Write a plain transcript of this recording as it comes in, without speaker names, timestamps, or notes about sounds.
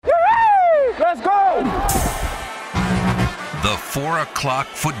The 4 o'clock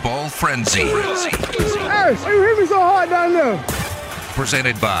football frenzy. Hey, why you hit me so hard down there?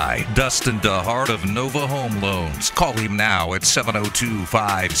 Presented by Dustin DeHart of Nova Home Loans. Call him now at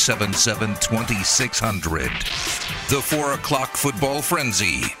 702-577-2600. The 4 o'clock football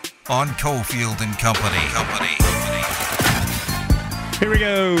frenzy on Cofield and Company. Here we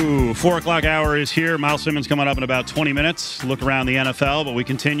go. 4 o'clock hour is here. Miles Simmons coming up in about 20 minutes. Look around the NFL, but we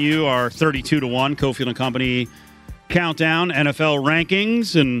continue our 32-1 Cofield and Company countdown NFL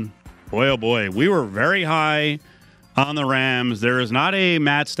rankings. And boy, oh boy, we were very high on the Rams. There is not a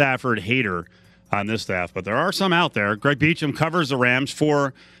Matt Stafford hater on this staff, but there are some out there. Greg Beacham covers the Rams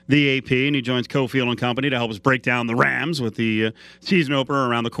for the AP, and he joins Cofield and Company to help us break down the Rams with the season opener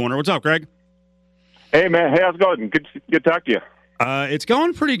around the corner. What's up, Greg? Hey, man. Hey, how's it going? Good to talk to you. It's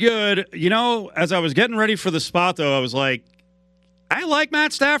going pretty good. You know, as I was getting ready for the spot, though, I was like, I like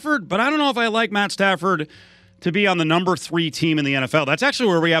Matt Stafford, but I don't know if I like Matt Stafford to be on the number 3 team in the NFL. That's actually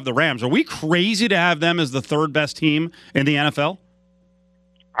where we have the Rams. Are we crazy to have them as the 3rd best team in the NFL?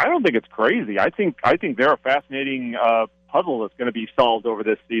 I don't think it's crazy. I think they're a fascinating puzzle that's going to be solved over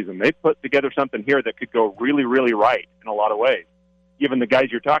this season. They put together something here that could go really, really right in a lot of ways, given the guys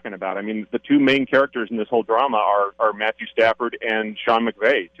you're talking about. I mean, the two main characters in this whole drama are Matthew Stafford and Sean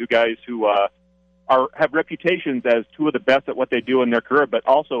McVay, two guys who have reputations as two of the best at what they do in their career, but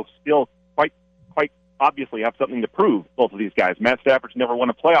also still quite obviously have something to prove, both of these guys. Matt Stafford's never won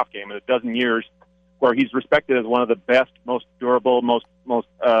a playoff game in a dozen years, where he's respected as one of the best, most durable, most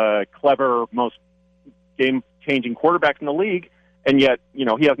clever, most game-changing quarterbacks in the league, and yet, you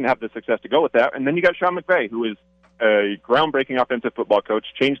know, he doesn't have the success to go with that. And then you got Sean McVay, who is a groundbreaking offensive football coach,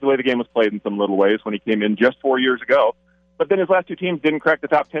 changed the way the game was played in some little ways when he came in just 4 years ago. But then his last two teams didn't crack the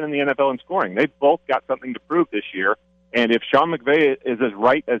top 10 in the NFL in scoring. They've both got something to prove this year. And if Sean McVay is as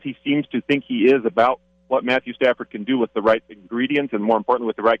right as he seems to think he is about what Matthew Stafford can do with the right ingredients and, more importantly,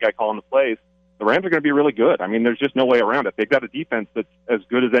 with the right guy calling the plays, the Rams are going to be really good. I mean, there's just no way around it. They've got a defense that's as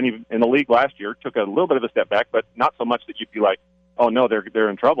good as any in the league last year. Took a little bit of a step back, but not so much that you'd be like, oh, no, they're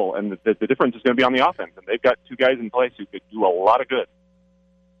in trouble. And the difference is going to be on the offense. And they've got two guys in place who could do a lot of good.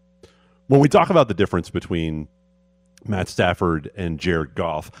 When we talk about the difference between Matt Stafford and Jared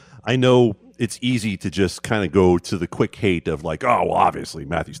Goff, I know it's easy to just kind of go to the quick hate of like, oh, well, obviously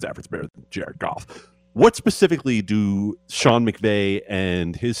Matthew Stafford's better than Jared Goff. What specifically do Sean McVay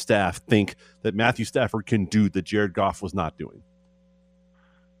and his staff think that Matthew Stafford can do that Jared Goff was not doing?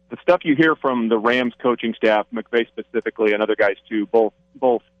 The stuff you hear from the Rams coaching staff, McVay specifically, and other guys too, both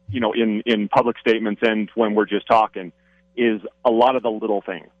you know, in public statements and when we're just talking, is a lot of the little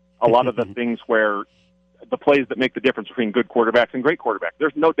things, a lot of the things where the plays that make the difference between good quarterbacks and great quarterbacks.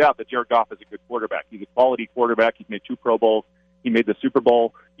 There's no doubt that Jared Goff is a good quarterback. He's a quality quarterback. He's made 2 Pro Bowls. He made the Super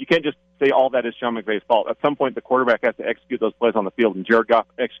Bowl. You can't just say all that is Sean McVay's fault. At some point, the quarterback has to execute those plays on the field, and Jared Goff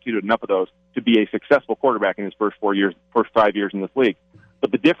executed enough of those to be a successful quarterback in his first 5 years in this league.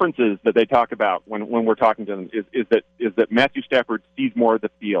 But the differences that they talk about when we're talking to them is that Matthew Stafford sees more of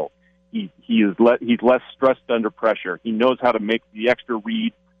the field. He's less stressed under pressure. He knows how to make the extra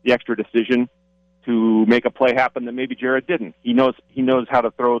read, the extra decision to make a play happen that maybe Jared didn't. He knows how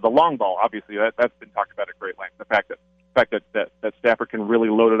to throw the long ball. Obviously, that's been talked about at great length. The fact that Stafford can really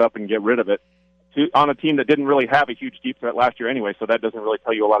load it up and get rid of it on a team that didn't really have a huge deep threat last year anyway, so that doesn't really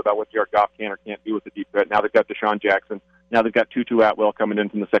tell you a lot about what Jared Goff can or can't do with the deep threat. Now they've got Deshaun Jackson. Now they've got Tutu Atwell coming in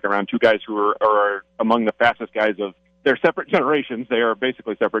from the second round, two guys who are among the fastest guys of their separate generations. They are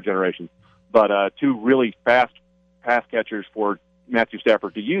basically separate generations, but two really fast pass catchers for Matthew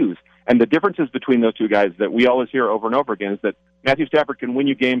Stafford to use. And the differences between those two guys that we always hear over and over again is that Matthew Stafford can win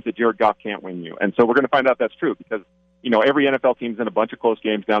you games that Jared Goff can't win you. And so we're going to find out that's true because, you know, every NFL team's in a bunch of close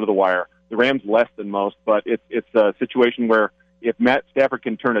games down to the wire. The Rams less than most, but it's a situation where if Matt Stafford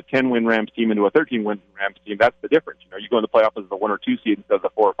can turn a 10-win Rams team into a 13-win Rams team, that's the difference. You know, you go in the playoffs as the 1 or 2 seed instead of the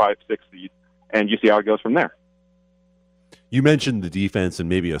 4 or 5, 6 seed, and you see how it goes from there. You mentioned the defense and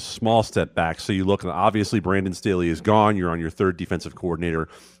maybe a small step back. So you look, obviously Brandon Staley is gone. You're on your 3rd defensive coordinator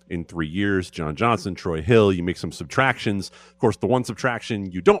in 3 years. John Johnson, Troy Hill, you make some subtractions. Of course, the one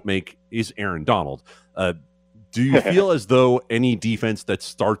subtraction you don't make is Aaron Donald. Do you feel as though any defense that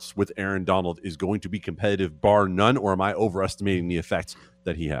starts with Aaron Donald is going to be competitive, bar none, or am I overestimating the effects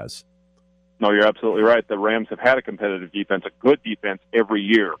that he has? No, you're absolutely right. The Rams have had a competitive defense, a good defense every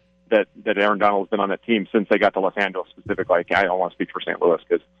year that Aaron Donald has been on that team since they got to Los Angeles specifically. I don't want to speak for St. Louis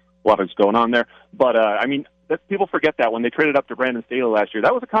because a lot is going on there. But, I mean, people forget that when they traded up to Brandon Staley last year,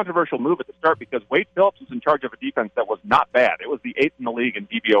 that was a controversial move at the start because Wade Phillips was in charge of a defense that was not bad. It was the 8th in the league in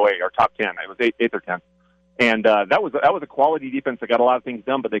DVOA, or top 10. It was 8th or 10th. And that was a quality defense that got a lot of things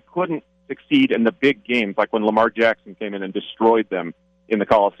done, but they couldn't succeed in the big games, like when Lamar Jackson came in and destroyed them in the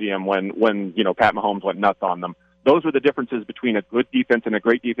Coliseum when Pat Mahomes went nuts on them. Those were the differences between a good defense and a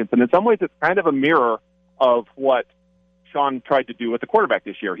great defense. And in some ways, it's kind of a mirror of what Sean tried to do with the quarterback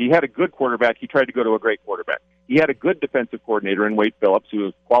this year. He had a good quarterback. He tried to go to a great quarterback. He had a good defensive coordinator in Wade Phillips, who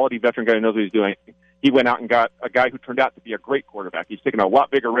is a quality veteran guy who knows what he's doing. He went out and got a guy who turned out to be a great quarterback. He's taken a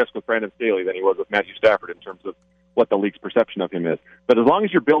lot bigger risk with Brandon Staley than he was with Matthew Stafford in terms of what the league's perception of him is. But as long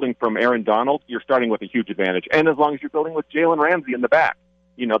as you're building from Aaron Donald, you're starting with a huge advantage. And as long as you're building with Jalen Ramsey in the back,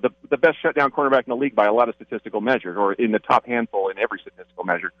 the best shutdown cornerback in the league by a lot of statistical measures, or in the top handful in every statistical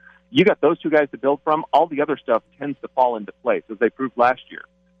measure. You got those two guys to build from. All the other stuff tends to fall into place, as they proved last year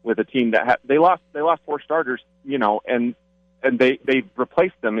with a team that they lost 4 starters, and they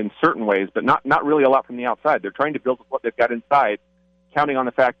replaced them in certain ways, but not really a lot from the outside. They're trying to build with what they've got inside, counting on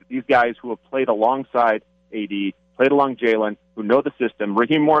the fact that these guys who have played alongside AD, played along Jalen, who know the system.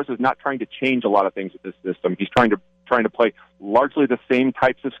 Raheem Morris is not trying to change a lot of things with this system. He's trying to play largely the same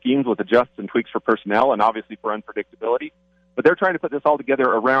types of schemes with adjusts and tweaks for personnel and obviously for unpredictability. But they're trying to put this all together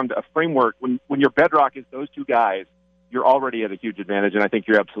around a framework. When your bedrock is those two guys, you're already at a huge advantage, and I think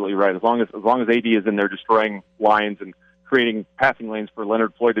you're absolutely right. As long as AD is in there destroying lines and creating passing lanes for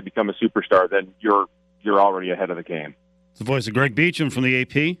Leonard Floyd to become a superstar, then you're already ahead of the game. It's the voice of Greg Beacham from the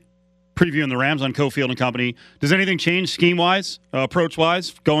AP, previewing the Rams on Cofield and Company. Does anything change scheme-wise,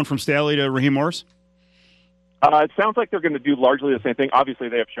 approach-wise, going from Staley to Raheem Morris? It sounds like they're going to do largely the same thing. Obviously,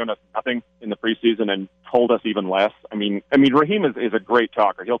 they have shown us nothing in the preseason and told us even less. I mean, Raheem is a great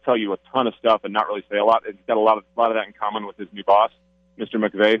talker. He'll tell you a ton of stuff and not really say a lot. He's got a lot of that in common with his new boss, Mr.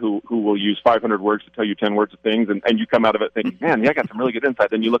 McVay, who will use 500 words to tell you 10 words of things, and you come out of it thinking, man, I got some really good insight.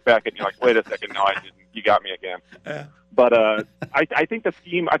 Then you look back and you're like, wait a second, no, I didn't. You got me again. Yeah. But I think the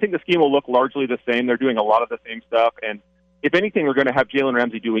scheme will look largely the same. They're doing a lot of the same stuff, and if anything, they're going to have Jalen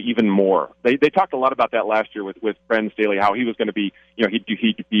Ramsey do even more. They talked a lot about that last year with Brandon Staley, how he was going to be,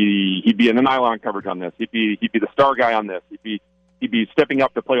 he'd be in the nylon coverage on this. He'd be the star guy on this. He'd be stepping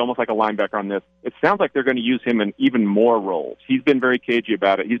up to play almost like a linebacker on this. It sounds like they're going to use him in even more roles. He's been very cagey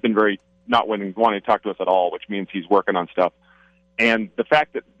about it. He's been very not wanting to talk to us at all, which means he's working on stuff. And the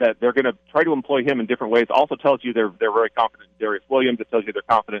fact that they're going to try to employ him in different ways also tells you they're very confident in Darius Williams. It tells you they're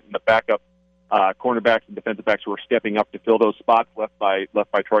confident in the backup cornerbacks and defensive backs who are stepping up to fill those spots left by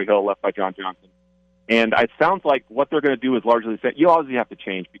Troy Hill, left by John Johnson. And it sounds like what they're going to do is largely the same. You obviously have to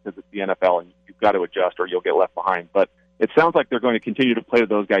change because it's the NFL and you've got to adjust or you'll get left behind. But it sounds like they're going to continue to play to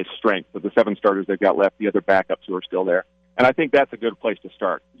those guys' strengths, of the 7 starters they've got left, the other backups who are still there. And I think that's a good place to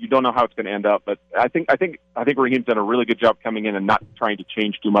start. You don't know how it's going to end up, but I think Raheem's done a really good job coming in and not trying to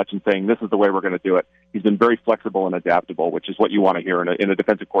change too much and saying this is the way we're going to do it. He's been very flexible and adaptable, which is what you want to hear in a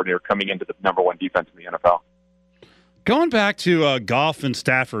defensive coordinator coming into the number 1 defense in the NFL. Going back to Goff and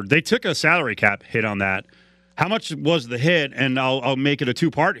Stafford, they took a salary cap hit on that. How much was the hit? And I'll make it a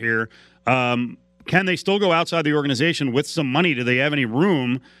 2-part here. Can they still go outside the organization with some money? Do they have any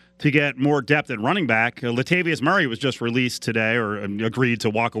room to get more depth at running back? Latavius Murray was just released today, or agreed to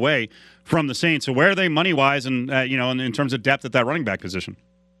walk away from the Saints. So where are they money-wise and in terms of depth at that running back position?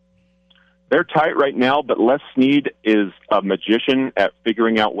 They're tight right now, but Les Snead is a magician at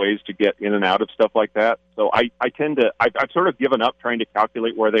figuring out ways to get in and out of stuff like that. So I've sort of given up trying to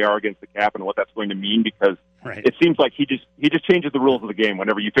calculate where they are against the cap and what that's going to mean, because It seems like he just changes the rules of the game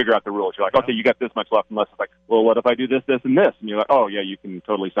whenever you figure out the rules. You're like, okay, you got this much left, and Les is like, well, what if I do this, this, and this? And you're like, oh yeah, you can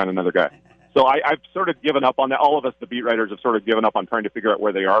totally sign another guy. So I've sort of given up on that. All of us, the beat writers, have sort of given up on trying to figure out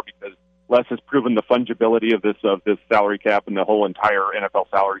where they are, because Les has proven the fungibility of this salary cap and the whole entire NFL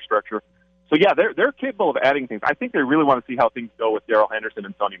salary structure. So yeah, they're capable of adding things. I think they really want to see how things go with Darrell Henderson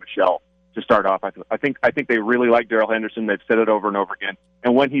and Sony Michel to start off. I think they really like Darrell Henderson. They've said it over and over again.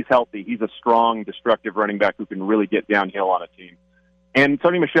 And when he's healthy, he's a strong, destructive running back who can really get downhill on a team. And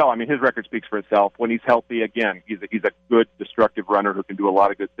Sony Michel, his record speaks for itself. When he's healthy, again, he's a good, destructive runner who can do a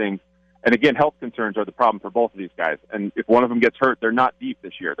lot of good things. And again, health concerns are the problem for both of these guys. And if one of them gets hurt, they're not deep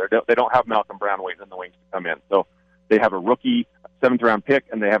this year. They don't have Malcolm Brown waiting in the wings to come in. So they have a rookie 7th-round pick,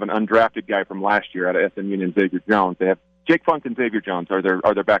 and they have an undrafted guy from last year out of SMU named Xavier Jones. They have Jake Funk and Xavier Jones are their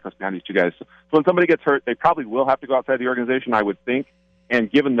backups behind these two guys. So when somebody gets hurt, they probably will have to go outside the organization, I would think. And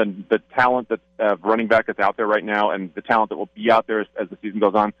given the talent that running back that's out there right now and the talent that will be out there as the season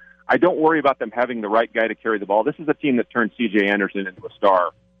goes on, I don't worry about them having the right guy to carry the ball. This is a team that turned C.J. Anderson into a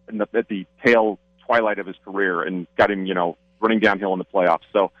star at the twilight of his career and got him, running downhill in the playoffs.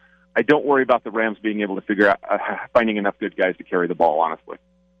 So I don't worry about the Rams being able to figure out finding enough good guys to carry the ball, honestly.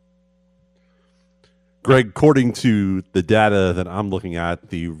 Greg, according to the data that I'm looking at,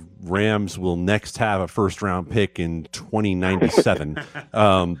 the Rams will next have a first-round pick in 2097.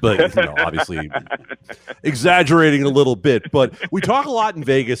 But, obviously exaggerating a little bit. But we talk a lot in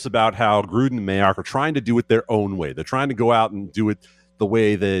Vegas about how Gruden and Mayock are trying to do it their own way. They're trying to go out and do it the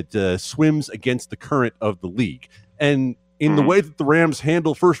way that swims against the current of the league. And in the way that the Rams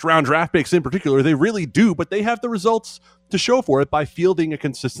handle first-round draft picks in particular, they really do, but they have the results to show for it by fielding a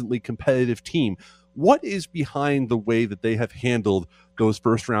consistently competitive team. What is behind the way that they have handled those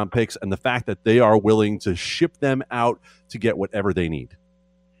first-round picks and the fact that they are willing to ship them out to get whatever they need?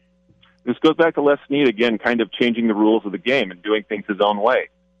 This goes back to Les Snead, again, kind of changing the rules of the game and doing things his own way.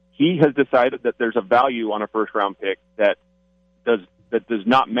 He has decided that there's a value on a first-round pick that does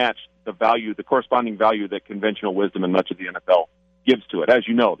not match the value, the corresponding value that conventional wisdom and much of the NFL gives to it. As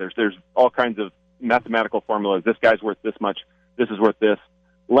you know, there's all kinds of mathematical formulas. This guy's worth this much. This is worth this.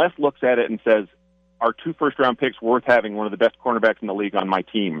 Les looks at it and says, are 2 first-round picks worth having one of the best cornerbacks in the league on my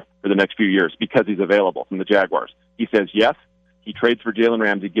team for the next few years because he's available from the Jaguars? He says yes. He trades for Jalen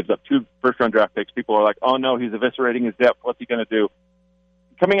Ramsey, gives up 2 first-round draft picks. People are like, oh, no, he's eviscerating his depth. What's he going to do?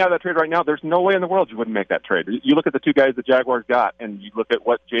 Coming out of that trade right now, there's no way in the world you wouldn't make that trade. You look at the 2 guys the Jaguars got, and you look at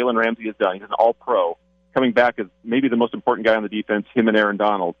what Jalen Ramsey has done. He's an all-pro, coming back as maybe the most important guy on the defense, him and Aaron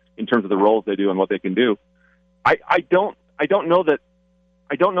Donald, in terms of the roles they do and what they can do. I don't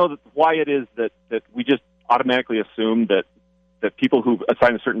know why it is that we just automatically assume that people who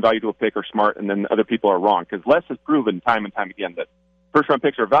assign a certain value to a pick are smart and then other people are wrong. Because Les has proven time and time again that first-round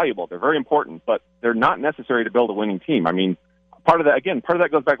picks are valuable. They're very important, but they're not necessary to build a winning team. I mean, part of that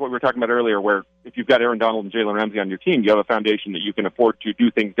goes back to what we were talking about earlier, where if you've got Aaron Donald and Jalen Ramsey on your team, you have a foundation that you can afford to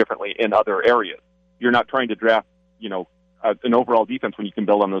do things differently in other areas. You're not trying to draft, an overall defense when you can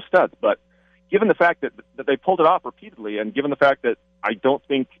build on those studs. But given the fact that they pulled it off repeatedly, and given the fact that I don't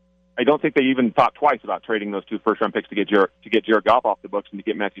think they even thought twice about trading those 2 first-round picks to get Jared Goff off the books and to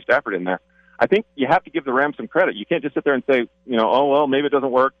get Matthew Stafford in there, I think you have to give the Rams some credit. You can't just sit there and say, oh well, maybe it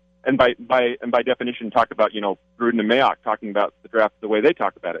doesn't work, and by definition talk about Gruden and Mayock talking about the draft the way they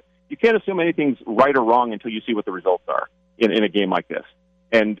talk about it. You can't assume anything's right or wrong until you see what the results are in a game like this.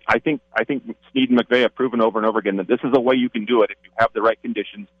 And I think Snead and McVay have proven over and over again that this is a way you can do it if you have the right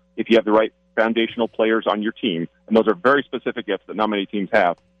conditions, if you have the right foundational players on your team, and those are very specific gifts that not many teams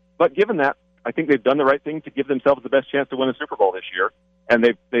have. But given that, I think they've done the right thing to give themselves the best chance to win a Super Bowl this year, and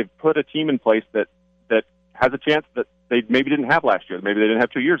they've put a team in place that has a chance that they maybe didn't have last year, maybe they didn't have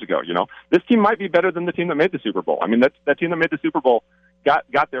 2 years ago. This team might be better than the team that made the Super Bowl. I mean, that team that made the Super Bowl got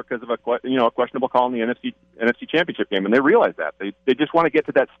there because of a questionable call in the NFC Championship game, and they realize that they just want to get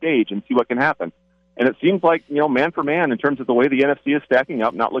to that stage and see what can happen. And it seems like man for man in terms of the way the NFC is stacking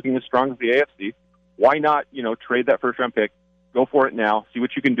up, not looking as strong as the AFC. Why not trade that first round pick? Go for it now. See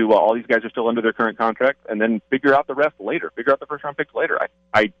what you can do while all these guys are still under their current contract, and then figure out the rest later. Figure out the first round picks later.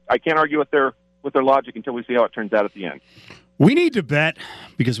 I can't argue with their logic until we see how it turns out at the end. We need to bet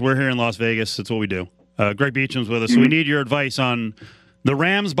because we're here in Las Vegas. That's what we do. Greg Beacham's with us. Mm-hmm. So we need your advice on the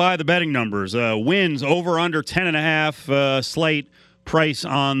Rams by the betting numbers. Wins over under 10.5. Slight price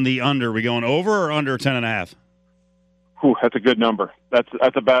on the under. We going over or under 10.5? That's a good number. That's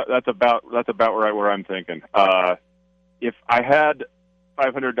about right where I'm thinking. If I had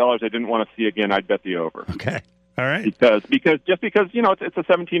 $500 I didn't want to see again, I'd bet the over. Okay. All right. Because it's a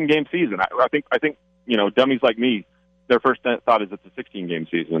 17-game season. I think dummies like me, their first thought is it's a 16-game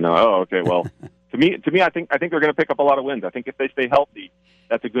season. Oh, okay. Well, to me, I think they're going to pick up a lot of wins. I think if they stay healthy,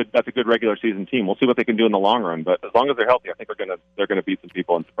 that's a good regular season team. We'll see what they can do in the long run, but as long as they're healthy, I think they're going to beat some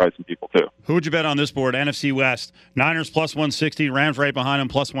people and surprise some people too. Who would you bet on this board? NFC West: Niners plus 160, Rams right behind them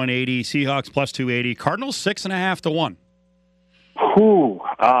plus 180, Seahawks plus 280, Cardinals 6.5 to 1.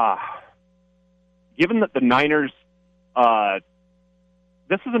 Given that the Niners,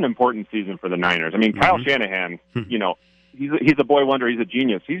 this is an important season for the Niners. I mean, Kyle Shanahan, he's a boy wonder. He's a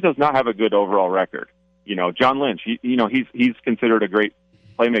genius. He does not have a good overall record. John Lynch, he's considered a great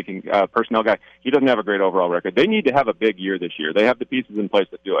playmaking personnel guy. He doesn't have a great overall record. They need to have a big year this year. They have the pieces in place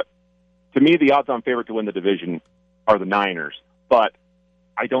to do it. To me, the odds-on favorite to win the division are the Niners, but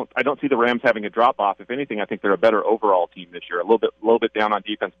I don't see the Rams having a drop-off. If anything, I think they're a better overall team this year. A little bit down on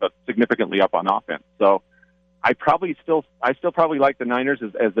defense, but significantly up on offense. So I still probably like the Niners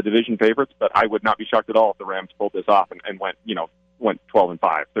as the division favorites, but I would not be shocked at all if the Rams pulled this off and went 12-5,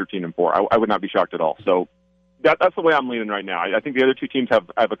 13-4. I would not be shocked at all. So that's the way I'm leaning right now. I think the other two teams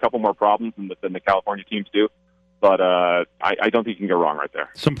have a couple more problems than the California teams do. But I don't think you can go wrong right there.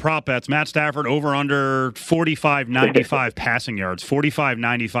 Some prop bets. Matt Stafford over under 45.95 passing yards.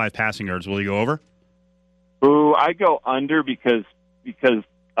 45.95 passing yards. Will you go over? I go under because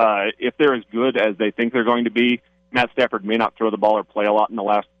if they're as good as they think they're going to be, Matt Stafford may not throw the ball or play a lot in the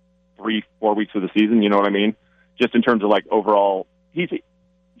last 3-4 weeks of the season. You know what I mean? Just in terms of like overall,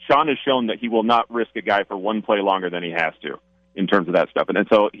 Sean has shown that he will not risk a guy for one play longer than he has to in terms of that stuff, and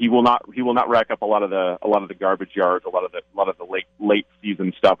so he will not rack up a lot of the garbage yards, a lot of the late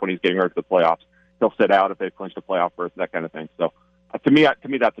season stuff when he's getting ready for the playoffs. He'll sit out if they've clinched a playoff berth, that kind of thing. So to me,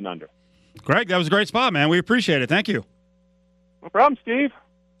 that's an under. Greg, that was a great spot, man. We appreciate it. Thank you. No problem, Steve.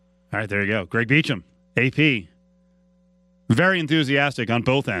 All right, there you go. Greg Beacham, AP. Very enthusiastic on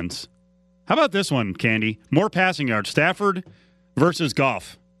both ends. How about this one, Candy? More passing yards. Stafford versus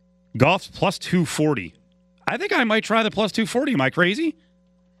Goff. Goff's plus 240. I think I might try the plus 240. Am I crazy?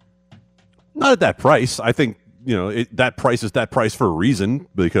 Not at that price. I think, that price is that price for a reason,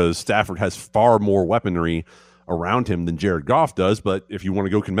 because Stafford has far more weaponry around him than Jared Goff does. But if you want to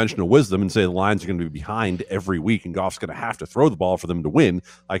go conventional wisdom and say the Lions are going to be behind every week and Goff's going to have to throw the ball for them to win,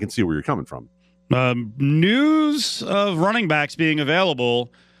 I can see where you're coming from. News of running backs being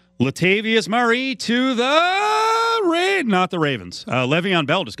available. Latavius Murray to not the Ravens. Le'Veon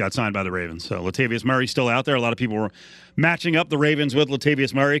Bell just got signed by the Ravens. So Latavius Murray still out there. A lot of people were matching up the Ravens with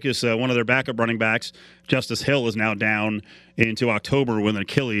Latavius Murray because one of their backup running backs, Justice Hill, is now down into October with an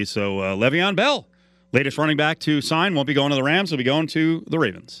Achilles. So Le'Veon Bell, latest running back to sign, won't be going to the Rams. Will be going to the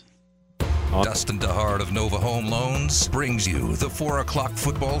Ravens. Dustin DeHart of Nova Home Loans brings you the 4 o'clock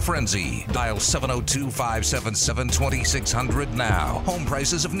football frenzy. Dial 702-577-2600 now. Home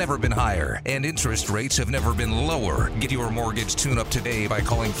prices have never been higher, and interest rates have never been lower. Get your mortgage tune-up today by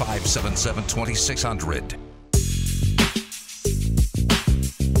calling 577-2600.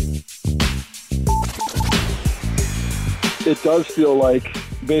 It does feel like,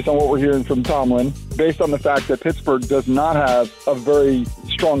 based on what we're hearing from Tomlin, based on the fact that Pittsburgh does not have a very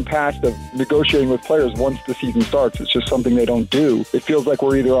strong past of negotiating with players once the season starts. It's just something they don't do. It feels like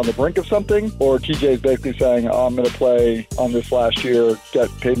we're either on the brink of something, or TJ is basically saying, I'm going to play on this last year,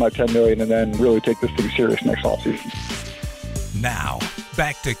 get paid my $10 million, and then really take this thing serious next offseason. Now,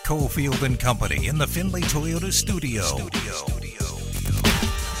 back to Cofield and Company in the Findlay Toyota studio.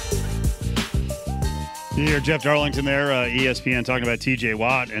 You hear Jeff Darlington there, ESPN, talking about TJ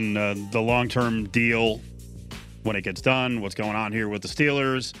Watt and the long-term deal when it gets done, what's going on here with the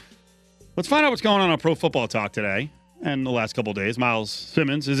Steelers. Let's find out what's going on Pro Football Talk today and the last couple of days. Miles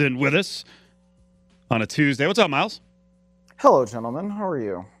Simmons is in with us on a Tuesday. What's up, Miles? Hello, gentlemen. How are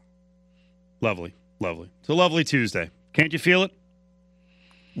you? Lovely, lovely. It's a lovely Tuesday. Can't you feel it?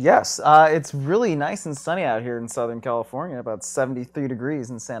 Yes. It's really nice and sunny out here in Southern California, about 73 degrees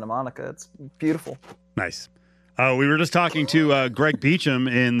in Santa Monica. It's beautiful. Nice. We were just talking to Greg Beacham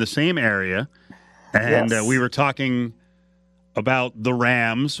in the same area, and Yes. we were talking about the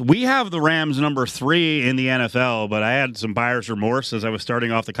Rams. We have the Rams number 3 in the NFL, but I had some buyer's remorse as I was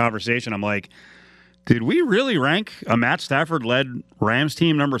starting off the conversation. I'm like, did we really rank a Matt Stafford-led Rams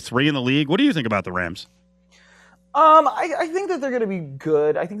team number 3 in the league? What do you think about the Rams? I think that they're going to be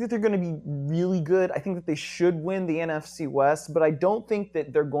good. I think that they're going to be really good. I think that they should win the NFC West, but I don't think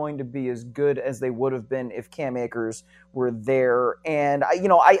that they're going to be as good as they would have been if Cam Akers were there. And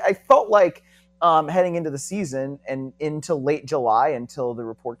I felt like heading into the season and into late July, until the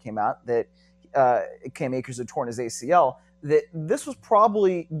report came out that Cam Akers had torn his ACL, that this was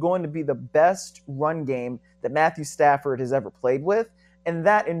probably going to be the best run game that Matthew Stafford has ever played with. And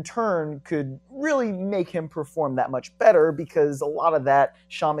that, in turn, could really make him perform that much better, because a lot of that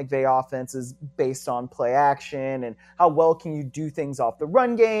Sean McVay offense is based on play action and how well can you do things off the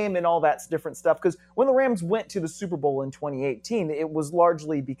run game and all that different stuff. Because when the Rams went to the Super Bowl in 2018, it was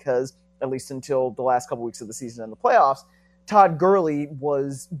largely because, at least until the last couple weeks of the season and the playoffs, Todd Gurley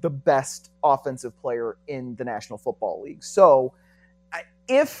was the best offensive player in the National Football League. So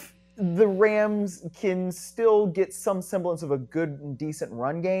if the Rams can still get some semblance of a good and decent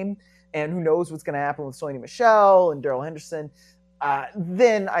run game, and who knows what's going to happen with Sony Michel and Darrell Henderson,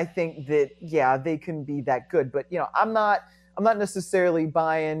 then I think that, yeah, they can be that good. But, I'm not necessarily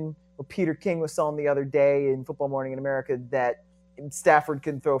buying what Peter King was selling the other day in Football Morning in America, that Stafford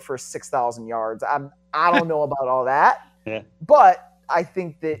can throw for 6,000 yards. I don't know about all that, Yeah. But I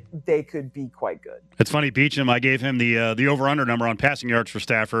think that they could be quite good. It's funny, Beacham, I gave him the over-under number on passing yards for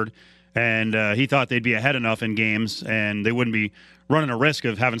Stafford, and he thought they'd be ahead enough in games, and they wouldn't be running a risk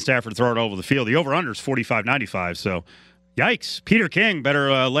of having Stafford throw it over the field. The over-under is 45.95, so yikes. Peter King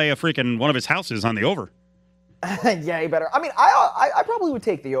better lay a freaking one of his houses on the over. Yeah, he better. I mean, I probably would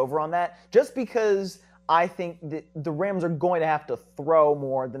take the over on that, just because I think that the Rams are going to have to throw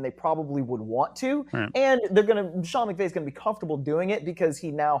more than they probably would want to. Right. And Sean McVay's going to be comfortable doing it because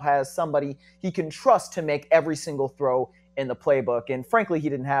he now has somebody he can trust to make every single throw in the playbook. And frankly, he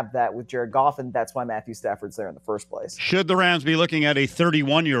didn't have that with Jared Goff, and that's why Matthew Stafford's there in the first place. Should the Rams be looking at a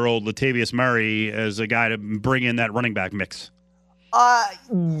 31-year-old Latavius Murray as a guy to bring in that running back mix?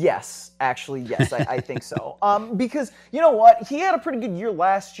 Yes, actually, yes, I think so. Because you know what? He had a pretty good year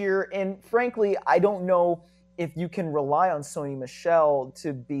last year, and frankly, I don't know if you can rely on Sony Michel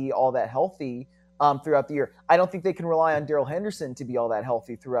to be all that healthy throughout the year. I don't think they can rely on Darrell Henderson to be all that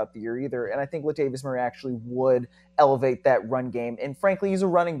healthy throughout the year either. And I think Latavius Murray actually would elevate that run game. And frankly, he's a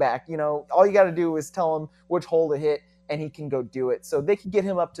running back. You know, all you got to do is tell him which hole to hit, and he can go do it. So they can get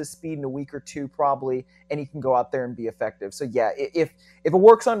him up to speed in a week or two probably, and he can go out there and be effective. So yeah, if it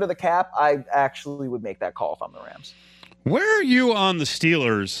works under the cap, I actually would make that call if I'm the Rams. Where are you on the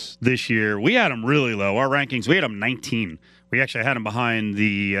Steelers this year? We had them really low. Our rankings, we had them 19. We actually had them behind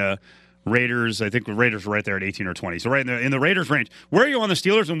the Raiders. I think the Raiders were right there at 18 or 20. So right in the Raiders range. Where are you on the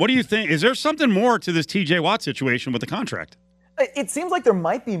Steelers, and what do you think? Is there something more to this TJ Watt situation with the contract? It seems like there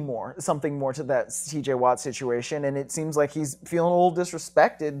might be something more to that TJ Watt situation, and it seems like he's feeling a little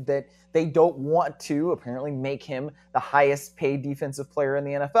disrespected that they don't want to apparently make him the highest paid defensive player in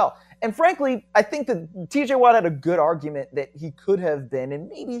the NFL. And frankly, I think that TJ Watt had a good argument that he could have been and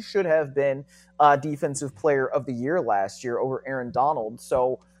maybe should have been defensive player of the year last year over Aaron Donald.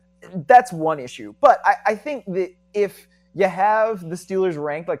 So that's one issue. But I think that if you have the Steelers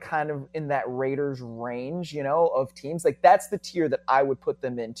ranked like kind of in that Raiders range, you know, of teams, like that's the tier that I would put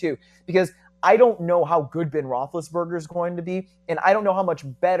them in too, because I don't know how good Ben Roethlisberger is going to be, and I don't know how much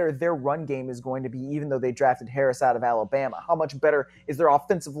better their run game is going to be, even though they drafted Harris out of Alabama. How much better is their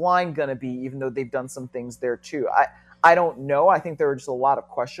offensive line going to be, even though they've done some things there too? I don't know. I think there are just a lot of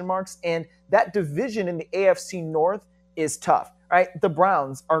question marks, and that division in the AFC North is tough, right? The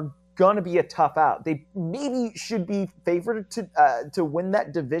Browns are going to be a tough out. They maybe should be favored to win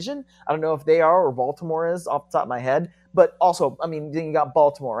that division. I don't know if they are or Baltimore is off the top of my head. But also, I mean, then you got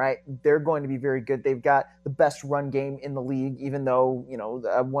Baltimore, right? They're going to be very good. They've got the best run game in the league, even though, you know,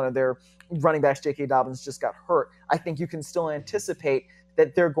 one of their running backs, J.K. Dobbins, just got hurt. I think you can still anticipate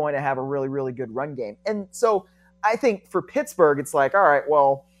that they're going to have a really, really good run game. And so I think for Pittsburgh, it's like, all right,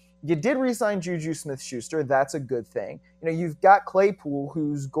 well, you did re-sign Juju Smith-Schuster. That's a good thing. You know, you've got Claypool,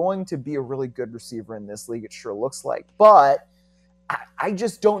 who's going to be a really good receiver in this league, it sure looks like. But I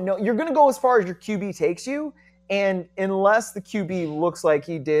just don't know. You're going to go as far as your QB takes you. And unless the QB looks like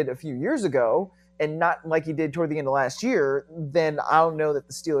he did a few years ago and not like he did toward the end of last year, then I don't know that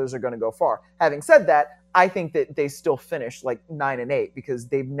the Steelers are going to go far. Having said that, I think that they still finish like 9-8 because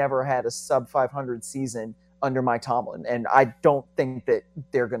they've never had a sub-500 season under Mike Tomlin. And I don't think that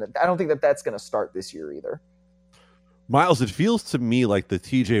that's going to start this year either. Miles, it feels to me like the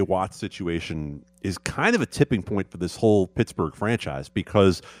TJ Watt situation is kind of a tipping point for this whole Pittsburgh franchise,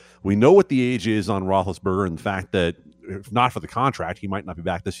 because we know what the age is on Roethlisberger and the fact that if not for the contract, he might not be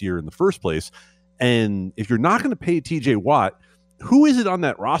back this year in the first place. And if you're not going to pay TJ Watt, who is it on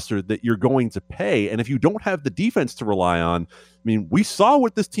that roster that you're going to pay? And if you don't have the defense to rely on, I mean, we saw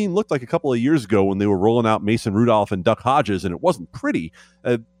what this team looked like a couple of years ago when they were rolling out Mason Rudolph and Duck Hodges, and it wasn't pretty.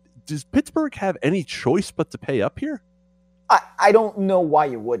 Does Pittsburgh have any choice but to pay up here? I don't know why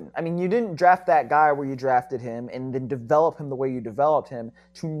you wouldn't. I mean, you didn't draft that guy where you drafted him and then develop him the way you developed him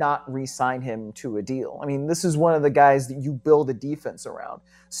to not re-sign him to a deal. I mean, this is one of the guys that you build a defense around.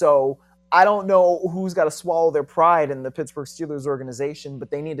 So I don't know who's got to swallow their pride in the Pittsburgh Steelers organization, but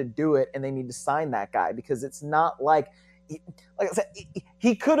they need to do it, and they need to sign that guy, because it's not like I said,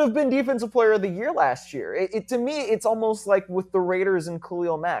 he could have been Defensive Player of the Year last year. To me, it's almost like with the Raiders and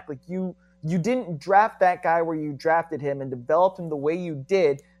Khalil Mack. Like you didn't draft that guy where you drafted him and developed him the way you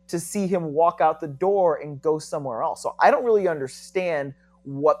did to see him walk out the door and go somewhere else. So I don't really understand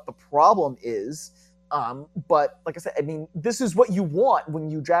what the problem is. But like I said, I mean, this is what you want when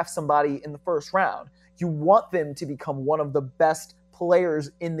you draft somebody in the first round. You want them to become one of the best players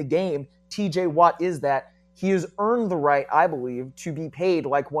in the game. TJ Watt is that. He has earned the right, I believe, to be paid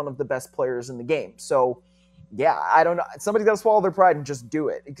like one of the best players in the game. So yeah, I don't know. Somebody's got to swallow their pride and just do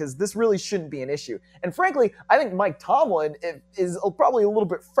it, because this really shouldn't be an issue. And frankly, I think Mike Tomlin is probably a little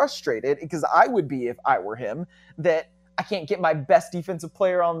bit frustrated, because I would be if I were him, that I can't get my best defensive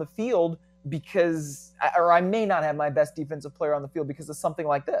player on the field or I may not have my best defensive player on the field because of something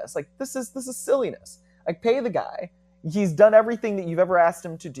like this. Like, this is silliness. Like, pay the guy. He's done everything that you've ever asked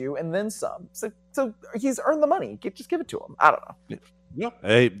him to do, and then some. So he's earned the money. Just give it to him. I don't know. Yeah.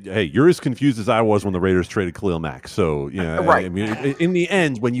 Hey, you're as confused as I was when the Raiders traded Khalil Mack. So, you know, right. I mean, in the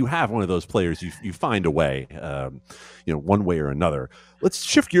end, when you have one of those players, you find a way, one way or another. Let's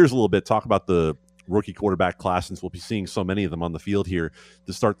shift gears a little bit, talk about the rookie quarterback class, since we'll be seeing so many of them on the field here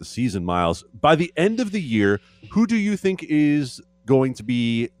to start the season, Miles. By the end of the year, who do you think is going to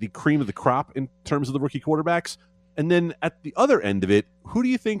be the cream of the crop in terms of the rookie quarterbacks? And then at the other end of it, who do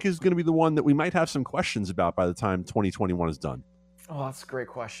you think is going to be the one that we might have some questions about by the time 2021 is done? Oh, that's a great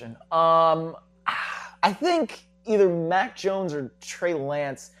question. I think either Mac Jones or Trey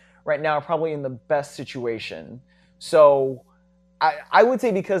Lance right now are probably in the best situation. So I would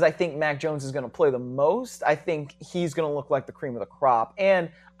say, because I think Mac Jones is going to play the most, I think he's going to look like the cream of the crop. And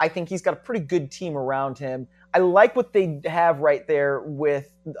I think he's got a pretty good team around him. I like what they have right there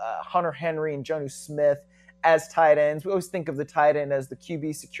with Hunter Henry and Jonnu Smith as tight ends. We always think of the tight end as the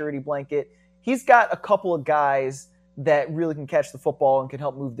QB security blanket. He's got a couple of guys that really can catch the football and can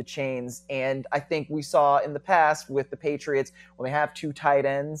help move the chains. And I think we saw in the past with the Patriots, when they have two tight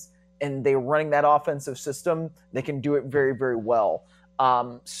ends and they're running that offensive system, they can do it very, very well.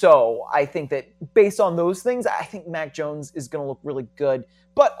 So I think that based on those things, I think Mac Jones is going to look really good.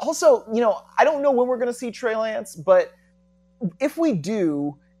 But also, I don't know when we're going to see Trey Lance, but if we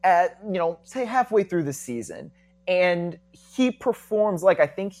do at, say halfway through the season, and he performs like I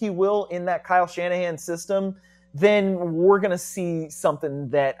think he will in that Kyle Shanahan system, then we're going to see something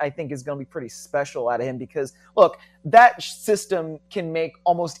that I think is going to be pretty special out of him. Because, look, that system can make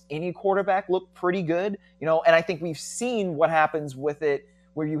almost any quarterback look pretty good, and I think we've seen what happens with it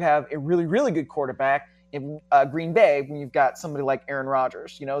where you have a really, really good quarterback in Green Bay when you've got somebody like Aaron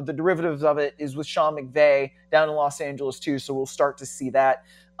Rodgers. The derivatives of it is with Sean McVay down in Los Angeles too, so we'll start to see that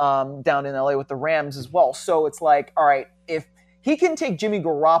down in LA with the Rams as well. So it's like, all right, if he can take Jimmy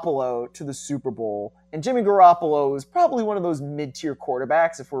Garoppolo to the Super Bowl, and Jimmy Garoppolo is probably one of those mid-tier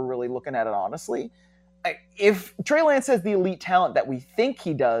quarterbacks if we're really looking at it honestly. If Trey Lance has the elite talent that we think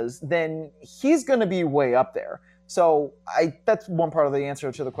he does, then he's going to be way up there. So that's one part of the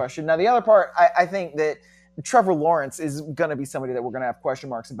answer to the question. Now, the other part, I think that Trevor Lawrence is going to be somebody that we're going to have question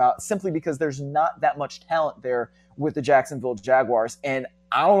marks about, simply because there's not that much talent there with the Jacksonville Jaguars. And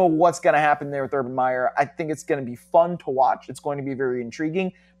I don't know what's going to happen there with Urban Meyer. I think it's going to be fun to watch. It's going to be very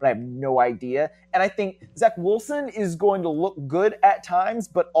intriguing, but I have no idea. And I think Zach Wilson is going to look good at times,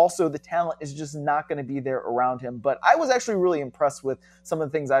 but also the talent is just not going to be there around him. But I was actually really impressed with some of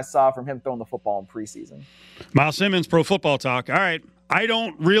the things I saw from him throwing the football in preseason. Miles Simmons, Pro Football Talk. All right, I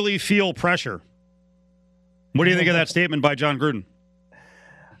don't really feel pressure. What do you think of that statement by John Gruden?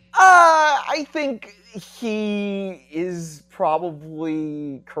 I think he is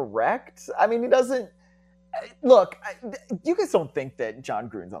probably correct. I mean, he doesn't look. You guys don't think that John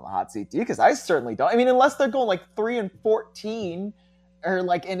Gruden's on the hot seat, do you? Because I certainly don't. I mean, unless they're going like 3-14, or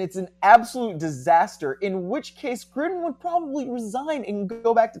like, and it's an absolute disaster. In which case, Gruden would probably resign and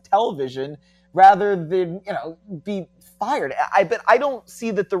go back to television rather than be fired. But I don't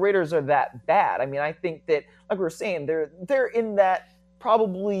see that the Raiders are that bad. I mean, I think that, like we were saying, they're in that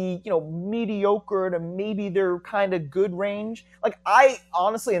probably mediocre to maybe they're kind of good range. Like, I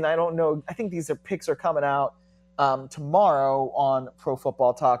honestly, and I don't know, I think these picks are coming out tomorrow on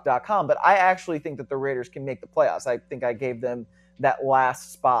ProFootballTalk.com, but I actually think that the Raiders can make the playoffs. I think I gave them that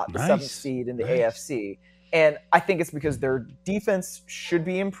last spot, the 7th seed in the AFC, and I think it's because their defense should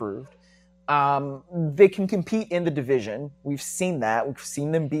be improved. They can compete in the division. We've seen that. We've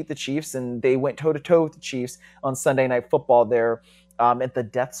seen them beat the Chiefs, and they went toe-to-toe with the Chiefs on Sunday Night Football there at the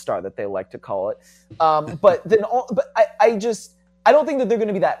Death Star that they like to call it. But I don't think that they're going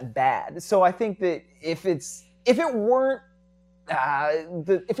to be that bad. So I think that if it were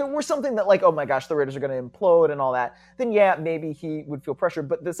something that like, oh my gosh, the Raiders are going to implode and all that, then yeah, maybe he would feel pressure.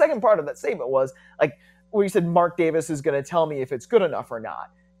 But the second part of that statement was like, where you said Mark Davis is going to tell me if it's good enough or not.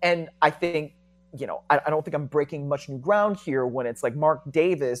 And I think, I don't think I'm breaking much new ground here when it's like Mark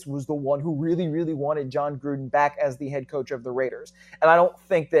Davis was the one who really, really wanted John Gruden back as the head coach of the Raiders. And I don't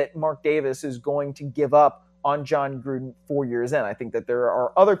think that Mark Davis is going to give up on John Gruden 4 years in. I think that there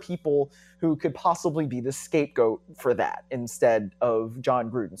are other people who could possibly be the scapegoat for that instead of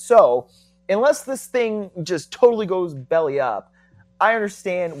John Gruden. So unless this thing just totally goes belly up, I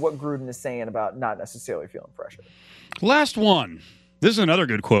understand what Gruden is saying about not necessarily feeling pressure. Last one. This is another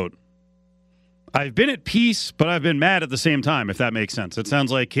good quote. I've been at peace, but I've been mad at the same time, if that makes sense. It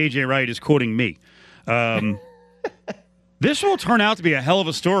sounds like KJ Wright is quoting me. This will turn out to be a hell of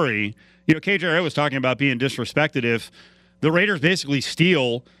a story. KJ Wright was talking about being disrespected if the Raiders basically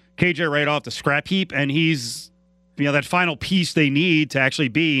steal KJ Wright off the scrap heap, and he's that final piece they need to actually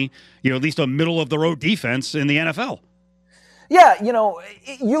be at least a middle-of-the-road defense in the NFL. Yeah, you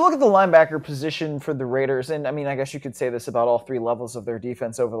look at the linebacker position for the Raiders, and I mean, I guess you could say this about all three levels of their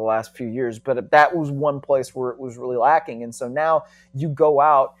defense over the last few years, but that was one place where it was really lacking. And so now you go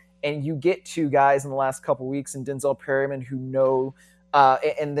out and you get two guys in the last couple weeks in Denzel Perryman who know,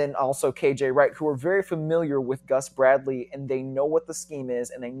 and then also KJ Wright, who are very familiar with Gus Bradley, and they know what the scheme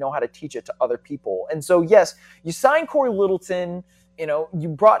is, and they know how to teach it to other people. And so, yes, you signed Corey Littleton, you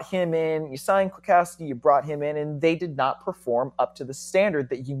brought him in, you signed Kwiatkowski, you brought him in, and they did not perform up to the standard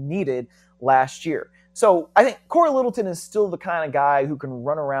that you needed last year. So I think Corey Littleton is still the kind of guy who can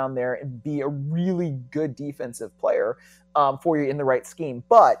run around there and be a really good defensive player for you in the right scheme.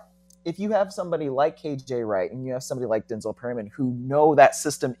 But if you have somebody like KJ Wright and you have somebody like Denzel Perryman who know that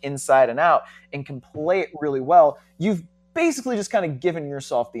system inside and out and can play it really well, you've basically just kind of given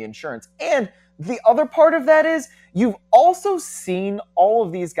yourself the insurance. And the other part of that is you've also seen all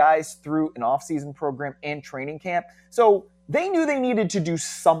of these guys through an off-season program and training camp. So they knew they needed to do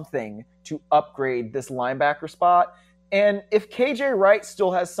something to upgrade this linebacker spot. And if KJ Wright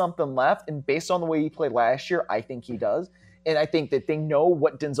still has something left, and based on the way he played last year, I think he does. And I think that they know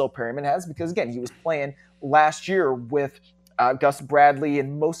what Denzel Perryman has because, again, he was playing last year with Gus Bradley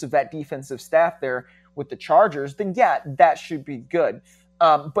and most of that defensive staff there with the Chargers, then, yeah, that should be good.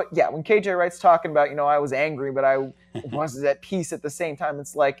 But, yeah, when KJ Wright's talking about, I was angry, but I was at peace at the same time,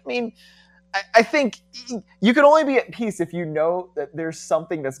 it's like, I think you can only be at peace if you know that there's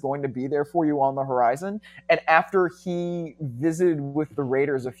something that's going to be there for you on the horizon. And after he visited with the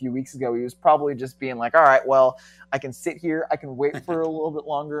Raiders a few weeks ago, he was probably just being like, all right, well, I can sit here. I can wait for a little bit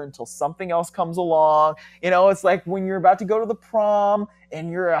longer until something else comes along. It's like when you're about to go to the prom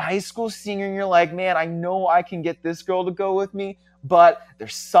and you're a high school senior and you're like, man, I know I can get this girl to go with me, but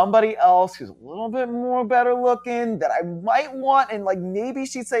there's somebody else who's a little bit more better looking that I might want, and like maybe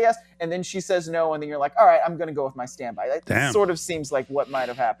she'd say yes, and then she says no, and then you're like, all right, I'm going to go with my standby. That sort of seems like what might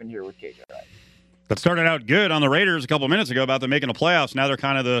have happened here with KJ Wright. That started out good on the Raiders a couple minutes ago about them making the playoffs. Now they're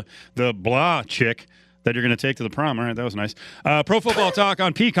kind of the blah chick that you're going to take to the prom. All right, that was nice. Pro Football Talk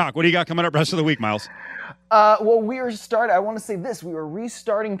on Peacock. What do you got coming up rest of the week, Miles? Well, I want to say this. We were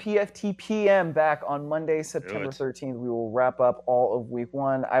restarting PFT PM back on Monday, September 13th. We will wrap up all of week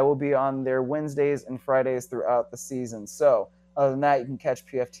one. I will be on there Wednesdays and Fridays throughout the season. So other than that, you can catch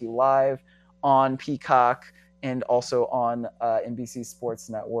PFT live on Peacock and also on NBC Sports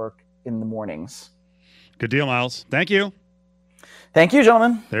Network in the mornings. Good deal, Miles. Thank you. Thank you,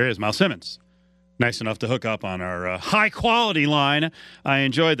 gentlemen. There is Miles Simmons. Nice enough to hook up on our high-quality line. I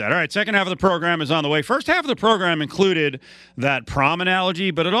enjoyed that. All right, second half of the program is on the way. First half of the program included that prom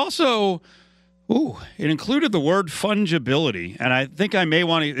analogy, but it also, it included the word fungibility. And I think I may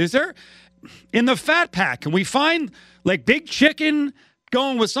want to, is there, in the Fat Pack, can we find, like, Big Chicken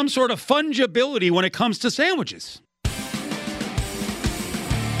going with some sort of fungibility when it comes to sandwiches?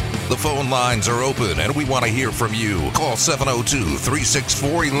 The phone lines are open, and we want to hear from you. Call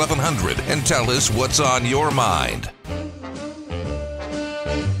 702-364-1100 and tell us what's on your mind.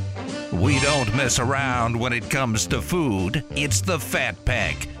 We don't mess around when it comes to food. It's the Fat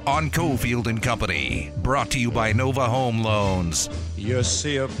Pack on Cofield and Company. Brought to you by Nova Home Loans. You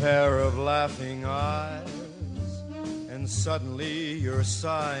see a pair of laughing eyes, and suddenly you're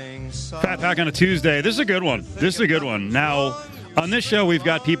sighing. Fat Pack on a Tuesday. This is a good one. Now, on this show, we've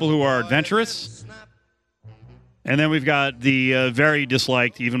got people who are adventurous, and then we've got the very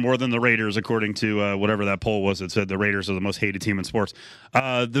disliked, even more than the Raiders, according to whatever that poll was that said the Raiders are the most hated team in sports.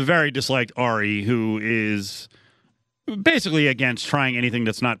 The very disliked Ari, who is basically against trying anything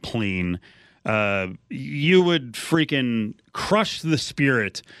that's not clean. You would freaking crush the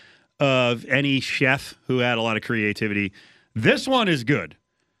spirit of any chef who had a lot of creativity. This one is good.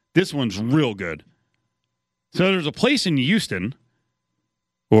 This one's real good. So there's a place in Houston,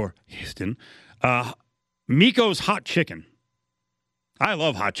 Miko's Hot Chicken. I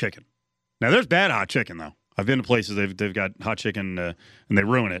love hot chicken. Now, there's bad hot chicken, though. I've been to places they've got hot chicken and they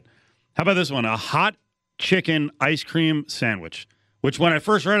ruin it. How about this one? A hot chicken ice cream sandwich, which when I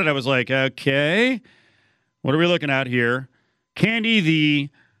first read it, I was like, okay, what are we looking at here? Candy, the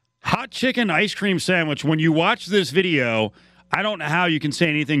hot chicken ice cream sandwich. When you watch this video, I don't know how you can say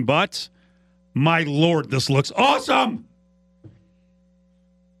anything but, my Lord, this looks awesome.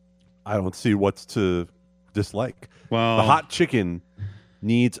 I don't see what's to dislike. Well, the hot chicken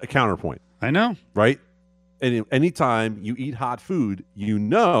needs a counterpoint. I know. Right? And anytime you eat hot food, you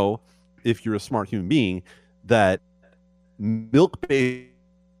know, if you're a smart human being, that milk-based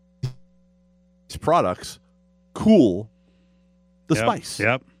products cool the spice.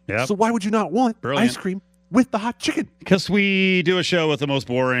 Yep. So why would you not want ice cream with the hot chicken? Because we do a show with the most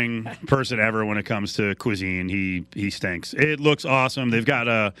boring person ever when it comes to cuisine. He stinks. It looks awesome. They've got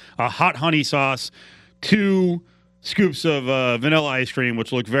a hot honey sauce, 2 scoops of vanilla ice cream,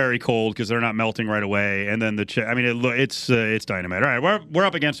 which look very cold because they're not melting right away, and then it's dynamite. All right, we're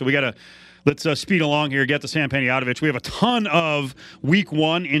up against it. Let's speed along here. Get to Sam Panayotovich. We have a ton of Week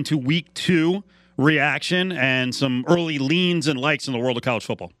 1 into Week 2 reaction and some early leans and likes in the world of college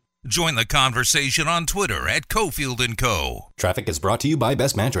football. Join the conversation on Twitter at Cofield & Co. Traffic is brought to you by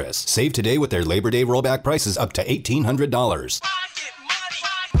Best Mattress. Save today with their Labor Day rollback prices up to $1,800.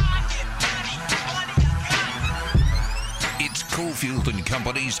 It's Cofield &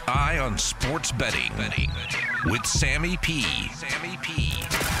 Company's Eye on Sports Betting with Sammy P.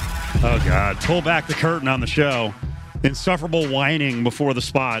 Oh, God. Pull back the curtain on the show. Insufferable whining before the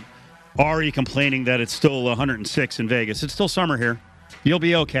spot. Ari complaining that it's still 106 in Vegas. It's still summer here. You'll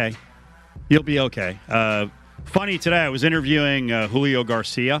be okay. Funny, today I was interviewing Julio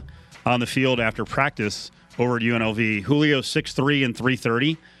Garcia on the field after practice over at UNLV. Julio's 6'3" and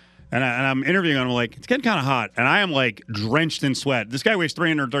 330. And I'm interviewing him. I'm like, it's getting kind of hot. And I am like drenched in sweat. This guy weighs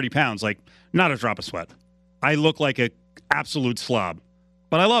 330 pounds. Like, not a drop of sweat. I look like an absolute slob.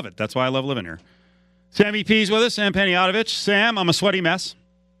 But I love it. That's why I love living here. Sammy P's with us, Sam Panayotovich. Sam, I'm a sweaty mess.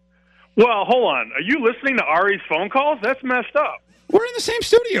 Well, hold on. Are you listening to Ari's phone calls? That's messed up. We're in the same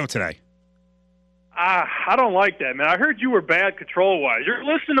studio today. I don't like that, man. I heard you were bad control-wise. You're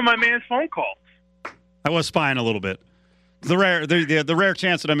listening to my man's phone calls. I was spying a little bit. The rare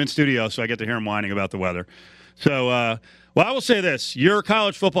chance that I'm in studio, so I get to hear him whining about the weather. So, I will say this. Your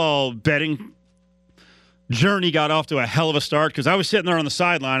college football betting journey got off to a hell of a start because I was sitting there on the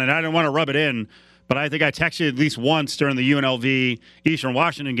sideline, and I didn't want to rub it in, but I think I texted at least once during the UNLV Eastern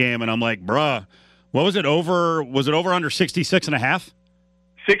Washington game, and I'm like, bruh, what was it over? Was it over under 66.5?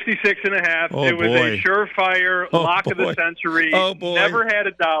 66.5. Oh, it was boy. a surefire lock of the century. Oh, boy. Never had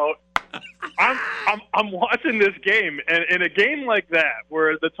a doubt. I'm watching this game, and in a game like that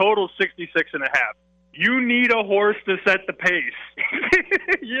where the total's 66.5, you need a horse to set the pace.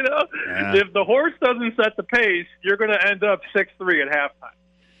 You know, If the horse doesn't set the pace, you're going to end up 6-3 at halftime.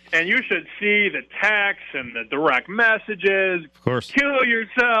 And you should see the texts and the direct messages. Of course. Kill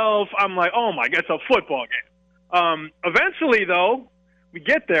yourself. I'm like, oh my God, it's a football game. Eventually, though, we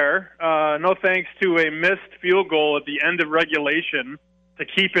get there. No thanks to a missed field goal at the end of regulation to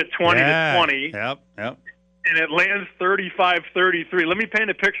keep it 20-20. Yep. And it lands 35-33. Let me paint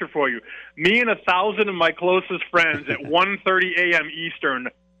a picture for you. Me and 1,000 of my closest friends at 1:30 a.m. Eastern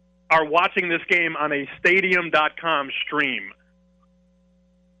are watching this game on a Stadium.com stream.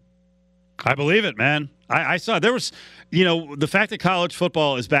 I believe it, man. I saw there was, the fact that college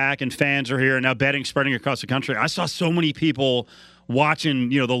football is back and fans are here and now betting spreading across the country. I saw so many people watching,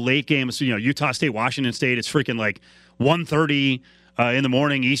 the late games. Utah State, Washington State. It's freaking like 1:30 in the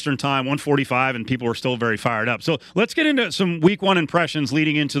morning Eastern time, 1:45, and people were still very fired up. So let's get into some Week 1 impressions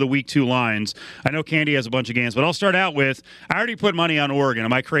leading into the Week 2 lines. I know Candy has a bunch of games, but I'll start out with I already put money on Oregon.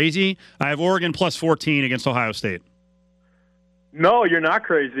 Am I crazy? I have Oregon plus 14 against Ohio State. No, you're not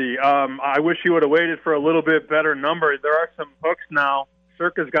crazy. I wish you would have waited for a little bit better number. There are some hooks now.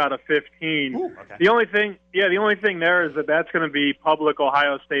 Circa's got a 15. Ooh, okay. The only thing there is that's going to be public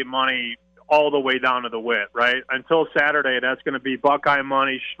Ohio State money all the way down to the wit, right? Until Saturday, that's going to be Buckeye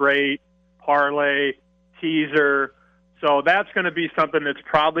money, straight, parlay, teaser. So that's going to be something that's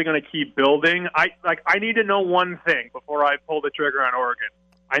probably going to keep building. I need to know one thing before I pull the trigger on Oregon.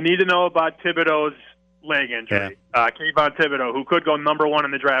 I need to know about Thibodeau's leg injury. Kayvon Thibodeau, who could go number 1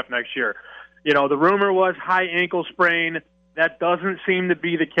 in the draft next year. The rumor was high ankle sprain. That doesn't seem to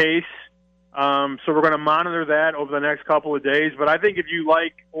be the case. So we're going to monitor that over the next couple of days. But I think if you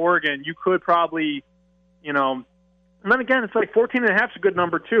like Oregon, you could probably, and then again, it's like 14.5 is a good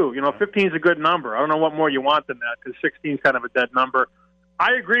number too. 15 is a good number. I don't know what more you want than that because 16 is kind of a dead number.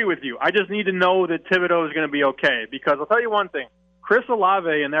 I agree with you. I just need to know that Thibodeau is going to be okay because I'll tell you one thing. Chris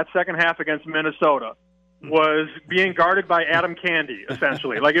Olave in that second half against Minnesota was being guarded by Adam Candy,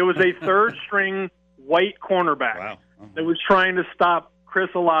 essentially. Like it was a third-string white cornerback that was trying to stop Chris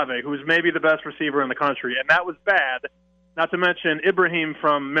Olave, who's maybe the best receiver in the country, and that was bad. Not to mention Ibrahim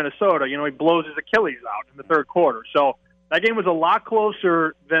from Minnesota. He blows his Achilles out in the third quarter. So that game was a lot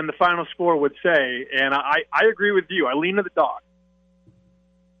closer than the final score would say, and I agree with you. I lean to the dog.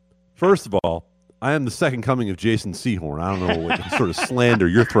 First of all, I am the second coming of Jason Sehorn. I don't know what sort of slander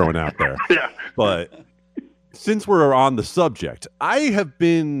you're throwing out there. Yeah. But since we're on the subject, I have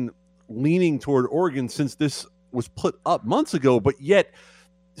been leaning toward Oregon since this was put up months ago, but yet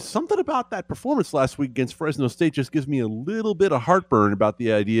something about that performance last week against Fresno State just gives me a little bit of heartburn about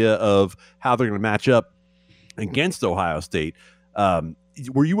the idea of how they're going to match up against Ohio State.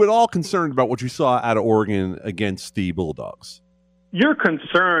 Were you at all concerned about what you saw out of Oregon against the Bulldogs? you're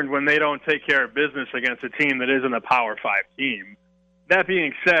concerned when they don't take care of business against a team that isn't a Power 5 team. That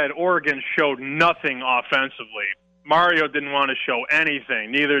being said, Oregon showed nothing offensively. Mario didn't want to show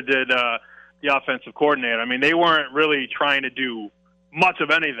anything. Neither did the offensive coordinator. I mean, they weren't really trying to do much of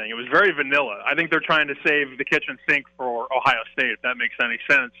anything. It was very vanilla. I think they're trying to save the kitchen sink for Ohio State, if that makes any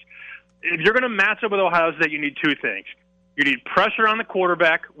sense. If you're going to match up with Ohio State, you need two things. You need pressure on the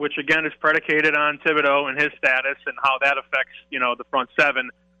quarterback, which, again, is predicated on Thibodeau and his status and how that affects, the front seven.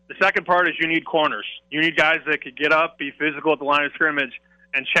 The second part is you need corners. You need guys that could get up, be physical at the line of scrimmage,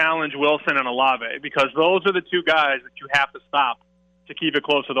 and challenge Wilson and Olave, because those are the two guys that you have to stop to keep it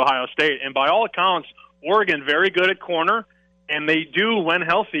close with Ohio State. And by all accounts, Oregon very good at corner, and they do, when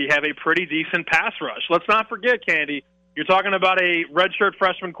healthy, have a pretty decent pass rush. Let's not forget, Candy, you're talking about a redshirt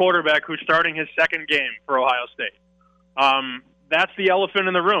freshman quarterback who's starting his second game for Ohio State. That's the elephant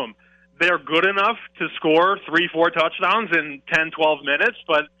in the room. They're good enough to score 3-4 touchdowns in 10, 12 minutes,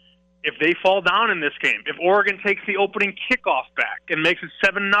 but if they fall down in this game, if Oregon takes the opening kickoff back and makes it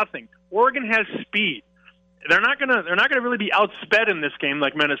 7-0, Oregon has speed. They're not gonna really be outsped in this game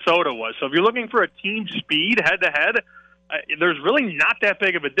like Minnesota was. So if you're looking for a team speed head to head, there's really not that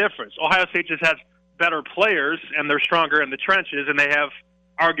big of a difference. Ohio State just has better players and they're stronger in the trenches, and they have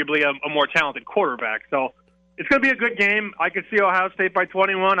arguably a more talented quarterback. So it's going to be a good game. I could see Ohio State by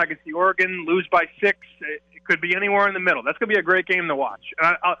 21. I could see Oregon lose by 6. It could be anywhere in the middle. That's going to be a great game to watch.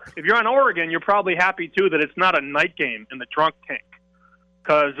 And if you're on Oregon, you're probably happy, too, that it's not a night game in the drunk tank,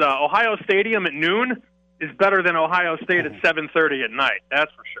 because Ohio Stadium at noon is better than Ohio State at 7:30 at night.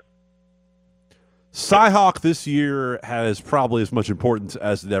 That's for sure. Cyhawk this year has probably as much importance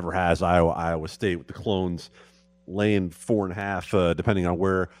as it ever has. Iowa State, with the Clones laying 4.5, depending on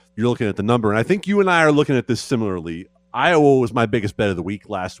where you're looking at the number. And I think you and I are looking at this similarly. Iowa was my biggest bet of the week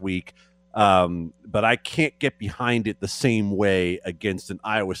last week, but I can't get behind it the same way against an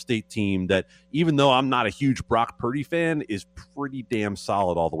Iowa State team that, even though I'm not a huge Brock Purdy fan, is pretty damn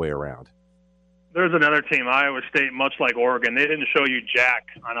solid all the way around. There's another team, Iowa State, much like Oregon. They didn't show you jack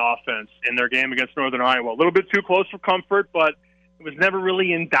on offense in their game against Northern Iowa. A little bit too close for comfort, but it was never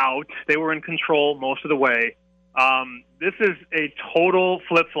really in doubt. They were in control most of the way. This is a total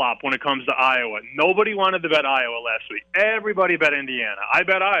flip-flop when it comes to Iowa. Nobody wanted to bet Iowa last week. Everybody bet Indiana. I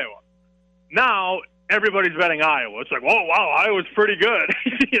bet Iowa. Now, everybody's betting Iowa. It's like, oh, wow, Iowa's pretty good.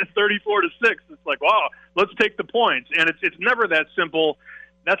 34-6. It's like, wow, let's take the points. And it's never that simple.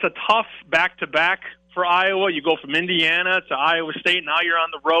 That's a tough back-to-back for Iowa. You go from Indiana to Iowa State. Now you're on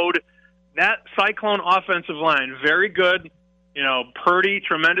the road. That Cyclone offensive line, very good. Purdy,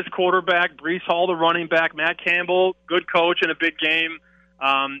 tremendous quarterback. Breece Hall, the running back. Matt Campbell, good coach in a big game.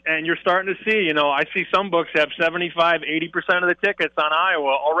 And you're starting to see, I see some books have 75, 80% of the tickets on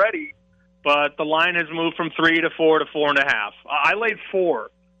Iowa already, but the line has moved from 3 to 4 to 4.5. I laid 4.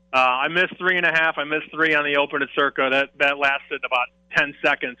 I missed 3.5. I missed 3 on the open at Circa. That lasted about 10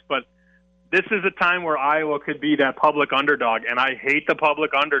 seconds. But this is a time where Iowa could be that public underdog, and I hate the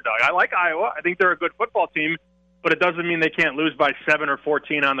public underdog. I like Iowa. I think they're a good football team, but it doesn't mean they can't lose by 7 or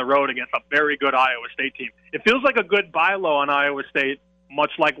 14 on the road against a very good Iowa State team. It feels like a good buy low on Iowa State,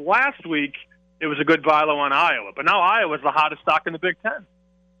 much like last week it was a good buy low on Iowa. But now Iowa's the hottest stock in the Big Ten.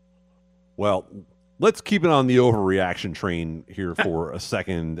 Well, let's keep it on the overreaction train here for a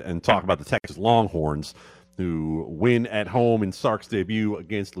second and talk about the Texas Longhorns, who win at home in Sark's debut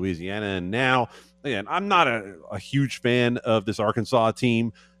against Louisiana. And now, again, I'm not a huge fan of this Arkansas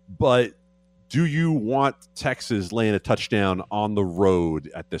team, but do you want Texas laying a touchdown on the road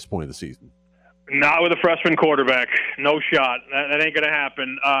at this point of the season? Not with a freshman quarterback. No shot. That ain't going to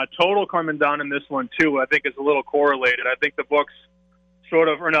happen. Total coming down in this one, too, I think is a little correlated. I think the books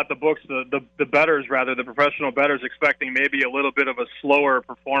or not the books, the bettors, rather, the professional bettors expecting maybe a little bit of a slower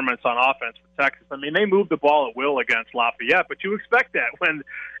performance on offense for Texas. I mean, they moved the ball at will against Lafayette, but you expect that when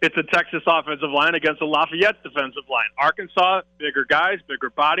it's a Texas offensive line against a Lafayette defensive line. Arkansas, bigger guys, bigger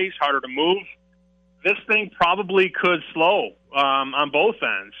bodies, harder to move. This thing probably could slow on both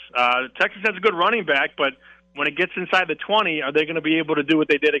ends. Texas has a good running back, but when it gets inside the 20, are they going to be able to do what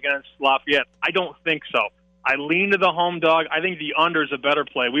they did against Lafayette? I don't think so. I lean to the home dog. I think the under is a better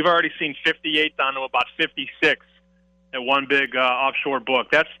play. We've already seen 58 down to about 56 at one big offshore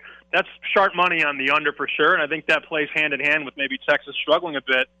book. That's sharp money on the under for sure, and I think that plays hand in hand with maybe Texas struggling a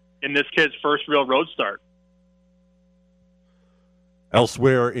bit in this kid's first real road start.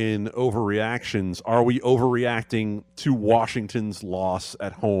 Elsewhere in overreactions, are we overreacting to Washington's loss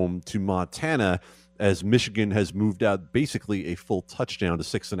at home to Montana as Michigan has moved out basically a full touchdown to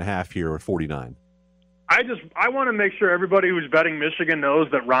 6.5 here at 49? I want to make sure everybody who's betting Michigan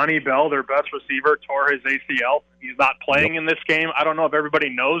knows that Ronnie Bell, their best receiver, tore his ACL. He's not playing in this game. I don't know if everybody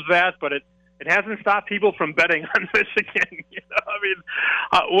knows that, but it hasn't stopped people from betting on Michigan.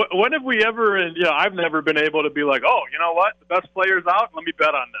 When have we ever? And I've never been able to be like, oh, you know what, the best player's out, let me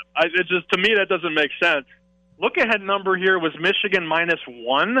bet on them. It just, to me, that doesn't make sense. Look ahead number here was Michigan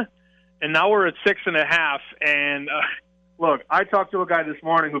 -1, and now we're at 6.5. And look, I talked to a guy this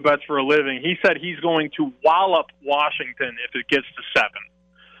morning who bets for a living. He said he's going to wallop Washington if it gets to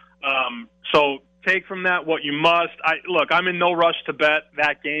 7. So take from that what you must. I'm in no rush to bet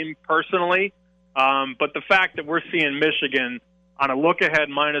that game personally, but the fact that we're seeing Michigan on a look-ahead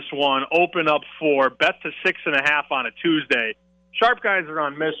 -1, open up 4, bet to 6.5 on a Tuesday. Sharp guys are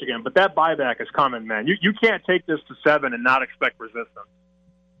on Michigan, but that buyback is coming, man. You can't take this to 7 and not expect resistance.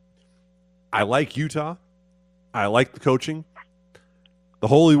 I like Utah. I like the coaching. The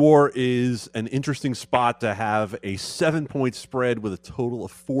Holy War is an interesting spot to have a 7-point spread with a total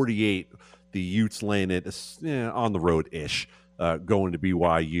of 48. The Utes laying it on the road-ish, going to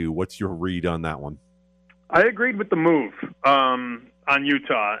BYU. What's your read on that one? I agreed with the move on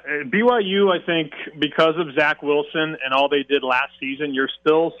Utah. BYU, I think, because of Zach Wilson and all they did last season, you're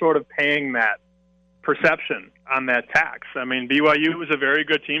still sort of paying that perception on that tax. I mean, BYU was a very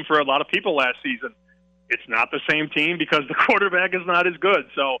good team for a lot of people last season. It's not the same team because the quarterback is not as good.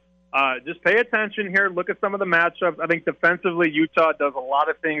 So just pay attention here. Look at some of the matchups. I think defensively, Utah does a lot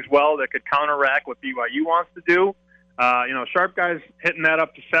of things well that could counteract what BYU wants to do. Sharp guys hitting that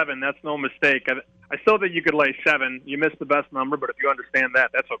up to 7, that's no mistake. I still think you could lay 7. You missed the best number, but if you understand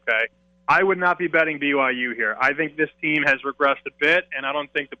that, that's okay. I would not be betting BYU here. I think this team has regressed a bit, and I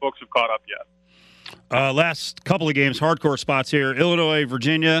don't think the books have caught up yet. Last couple of games, hardcore spots here. Illinois,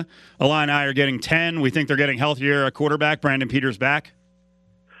 Virginia. Illini are getting 10. We think they're getting healthier at quarterback. Brandon Peters back.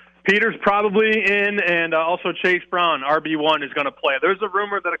 Peters probably in, and also Chase Brown, RB1, is going to play. There's a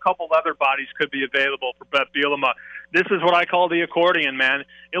rumor that a couple other bodies could be available for Bet Bielema. This is what I call the accordion, man.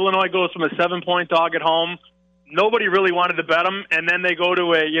 Illinois goes from a 7-point dog at home. Nobody really wanted to bet them, and then they go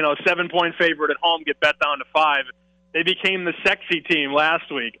to a 7-point favorite at home, get bet down to 5. They became the sexy team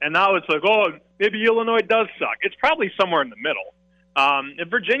last week, and now it's like, oh, maybe Illinois does suck. It's probably somewhere in the middle. If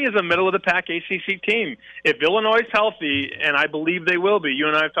Virginia's a middle-of-the-pack ACC team, if Illinois is healthy, and I believe they will be, you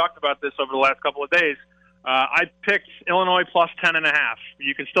and I have talked about this over the last couple of days, I picked Illinois plus 10.5.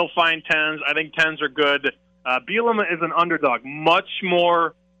 You can still find 10s. I think 10s are good. Bielema is an underdog, much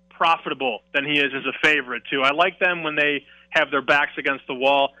more profitable than he is as a favorite, too. I like them when they have their backs against the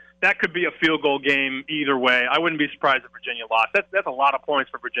wall. That could be a field goal game either way. I wouldn't be surprised if Virginia lost. That's a lot of points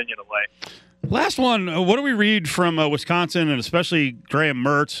for Virginia to lay. Last one, what do we read from Wisconsin, and especially Graham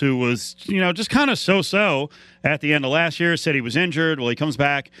Mertz, who was, just kind of so-so at the end of last year, said he was injured. Well, he comes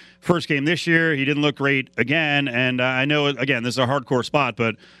back first game this year. He didn't look great again, and I know, again, this is a hardcore spot,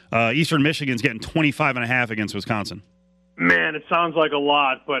 but Eastern Michigan's getting 25.5 against Wisconsin. Man, it sounds like a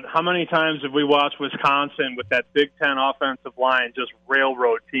lot, but how many times have we watched Wisconsin with that Big Ten offensive line just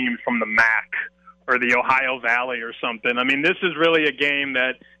railroad teams from the MAC or the Ohio Valley or something? I mean, this is really a game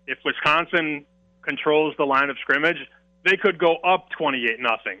that if Wisconsin controls the line of scrimmage, they could go up 28-0,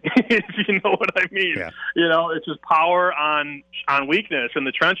 if you know what I mean. Yeah. It's just power on weakness in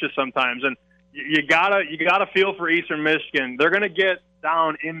the trenches sometimes, and you gotta feel for Eastern Michigan. They're going to get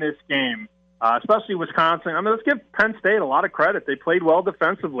down in this game. Especially Wisconsin. I mean, let's give Penn State a lot of credit. They played well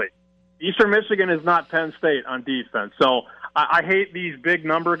defensively. Eastern Michigan is not Penn State on defense. So I hate these big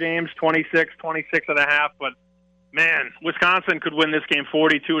number games, 26.5, but, man, Wisconsin could win this game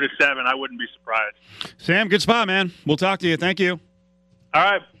 42-7. I wouldn't be surprised. Sam, good spot, man. We'll talk to you. Thank you. All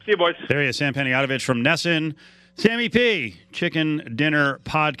right. See you, boys. There he is, Sam Panayotovich from Nesson. Sammy P, Chicken Dinner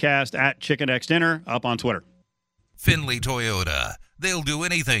Podcast at Chicken X Dinner, up on Twitter. Findlay Toyota. They'll do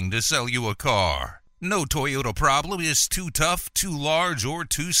anything to sell you a car. No Toyota problem is too tough, too large, or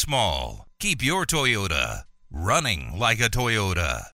too small. Keep your Toyota running like a Toyota.